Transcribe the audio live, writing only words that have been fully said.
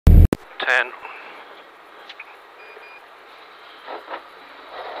10.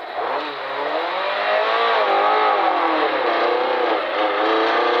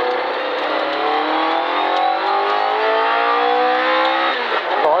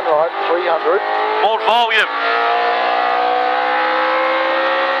 Right, 300. More volume.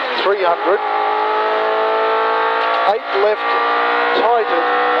 300. 8 left, tighten.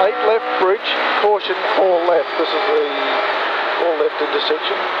 8 left bridge, caution 4 left. This is the 4 left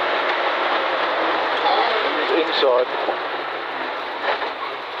intersection. Inside.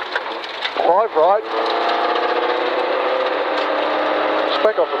 5 right. Just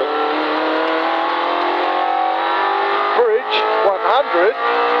back off a bit. Bridge 100.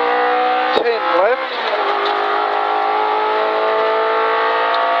 10 left.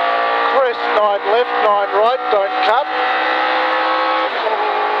 Crest 9 left, 9 right, don't cut.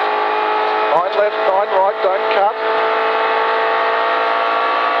 9 left, 9 right, don't cut.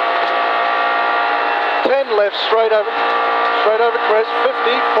 10 left, straight over crest,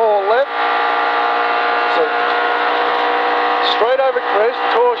 50, 4 left. So, straight over crest,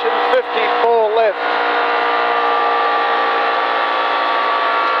 caution, 54 left.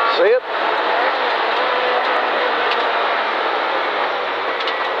 See it?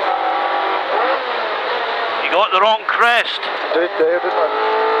 You got the wrong crest. Did there, didn't I?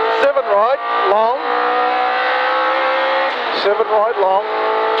 7 right, long. 7 right, long.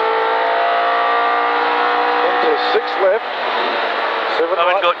 Into 6 left. 7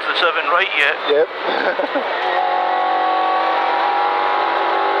 Haven't right. got to the 7 right yet. Yep.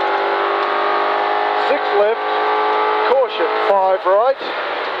 6 left. Caution, 5 right.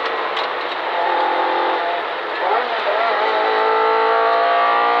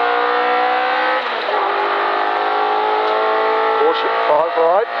 Caution, 5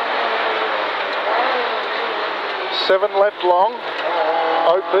 right. 7 left long.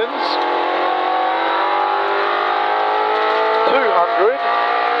 Opens. 200.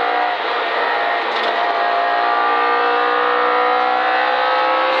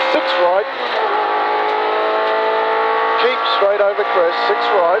 6 right. Keep straight over crest. 6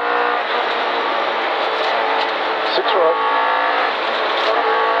 right. 6 right.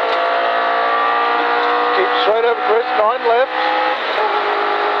 Keep straight over crest. 9 left.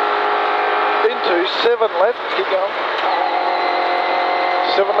 Into 7 left. Keep going.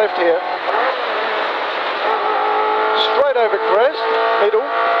 7 left here. Straight over crest. Middle.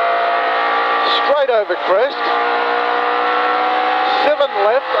 Straight over crest. 7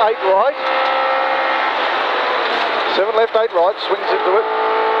 left, 8 right. 7 left, 8 right, swings into it.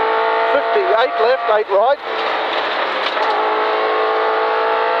 50, 8 left, 8 right.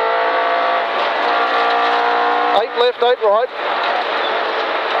 8 left, 8 right.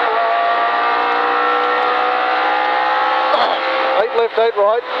 8 left, 8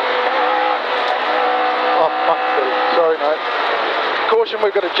 right. Oh, fuck, sorry, mate. Caution,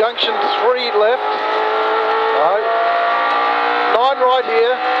 we've got a junction, 3 left. No. 9 right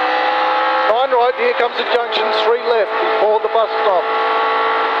here. 9 right, here comes the junction, 3 left before the bus stop.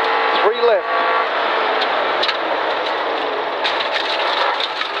 3 left.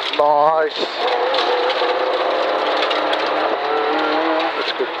 Nice.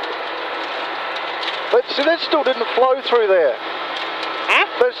 That's good. But see, that still didn't flow through there.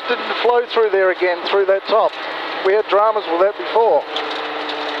 That didn't flow through there again, through that top. We had dramas with that before,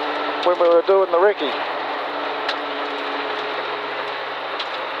 when we were doing the recce.